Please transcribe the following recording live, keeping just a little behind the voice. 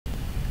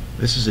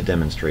This is a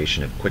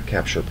demonstration of Quick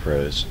Capture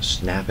Pro's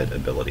SnapIt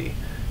ability.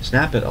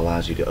 SnapIt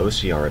allows you to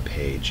OCR a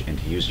page and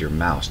to use your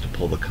mouse to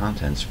pull the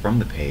contents from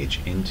the page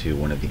into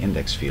one of the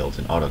index fields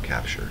in auto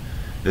capture.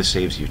 This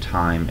saves you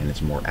time and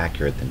it's more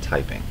accurate than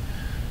typing.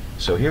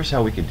 So here's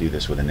how we could do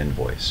this with an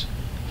invoice.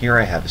 Here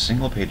I have a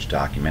single page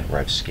document where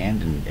I've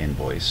scanned an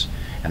invoice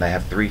and I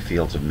have three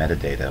fields of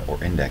metadata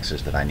or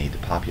indexes that I need to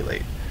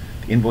populate: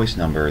 the invoice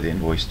number, the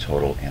invoice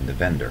total, and the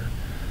vendor.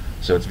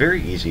 So it's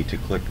very easy to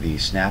click the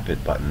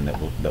SnapIt button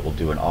that will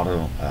do an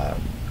auto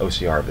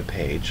OCR of the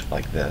page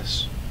like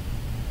this.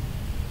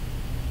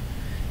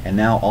 And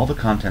now all the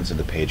contents of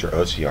the page are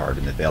OCR'd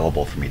and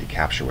available for me to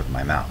capture with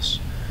my mouse.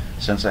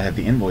 Since I have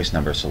the invoice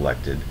number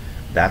selected,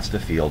 that's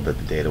the field that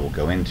the data will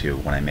go into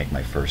when I make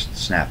my first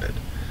SnapIt.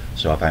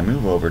 So if I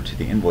move over to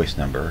the invoice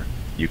number,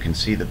 you can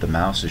see that the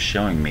mouse is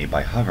showing me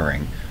by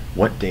hovering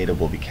what data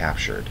will be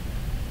captured.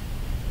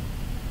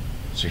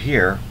 So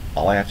here,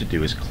 all I have to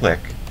do is click,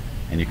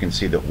 and you can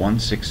see that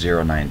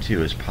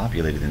 16092 is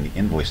populated in the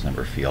invoice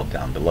number field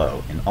down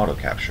below in auto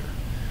capture.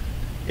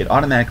 It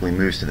automatically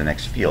moves to the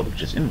next field,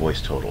 which is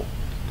invoice total.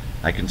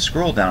 I can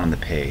scroll down on the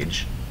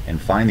page and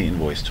find the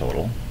invoice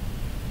total,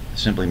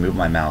 simply move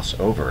my mouse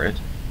over it,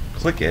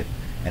 click it,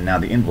 and now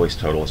the invoice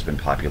total has been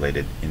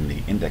populated in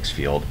the index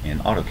field in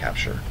auto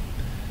capture.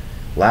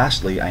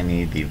 Lastly, I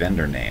need the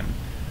vendor name.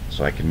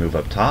 So I can move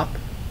up top,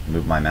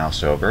 move my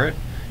mouse over it,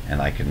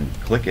 and I can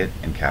click it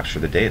and capture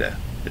the data.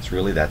 It's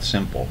really that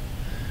simple.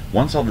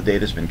 Once all the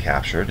data has been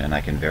captured and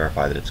I can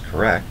verify that it's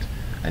correct,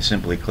 I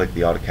simply click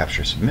the Auto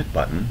Capture Submit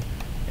button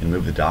and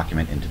move the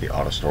document into the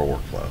AutoStore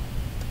workflow.